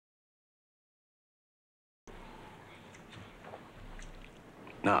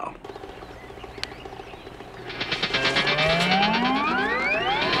Now.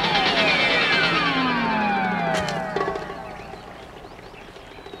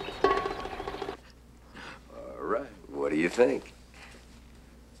 All right, what do you think?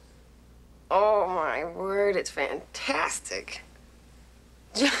 Oh, my word, it's fantastic.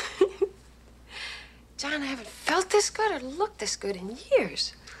 John, I haven't felt this good or looked this good in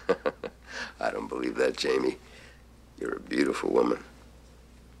years. I don't believe that, Jamie. You're a beautiful woman.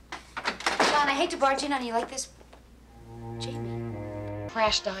 John, I hate to barge in on you like this. Jamie.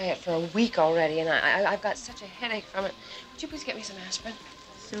 Crash diet for a week already, and I've got such a headache from it. Would you please get me some aspirin?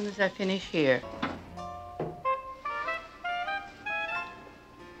 As soon as I finish here.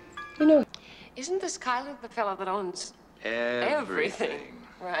 You know, isn't this Kyler the fellow that owns everything?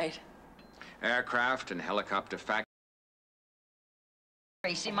 Right. Aircraft and helicopter factory.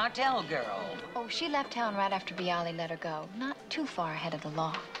 Tracy Martell girl. Oh, she left town right after Bialy let her go. Not too far ahead of the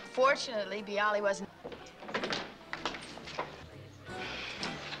law. Fortunately, Bialy wasn't...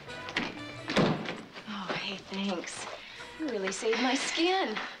 Oh, hey, thanks. You really saved my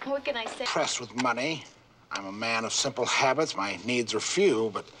skin. What can I say? Pressed with money. I'm a man of simple habits. My needs are few,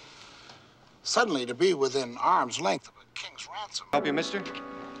 but suddenly to be within arm's length of a king's ransom. Help you, mister?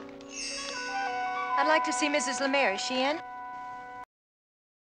 I'd like to see Mrs. Lemire. Is she in?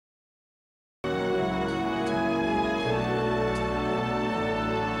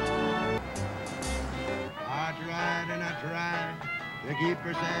 I tried and I tried to keep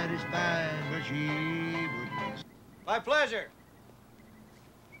her satisfied, but she wouldn't. My pleasure.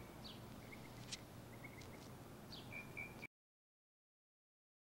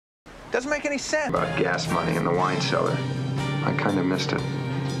 Doesn't make any sense. About gas money in the wine cellar. I kind of missed it.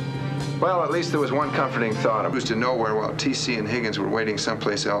 Well, at least there was one comforting thought. I was to nowhere while T.C. and Higgins were waiting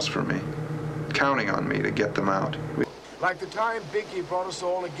someplace else for me, counting on me to get them out. Like the time Binky brought us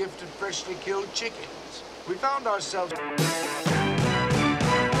all a gift of freshly killed chickens. We found ourselves...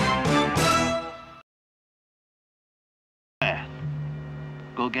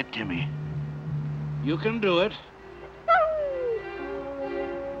 Go get Timmy. You can do it.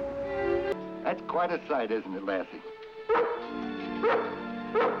 That's quite a sight, isn't it, Lassie?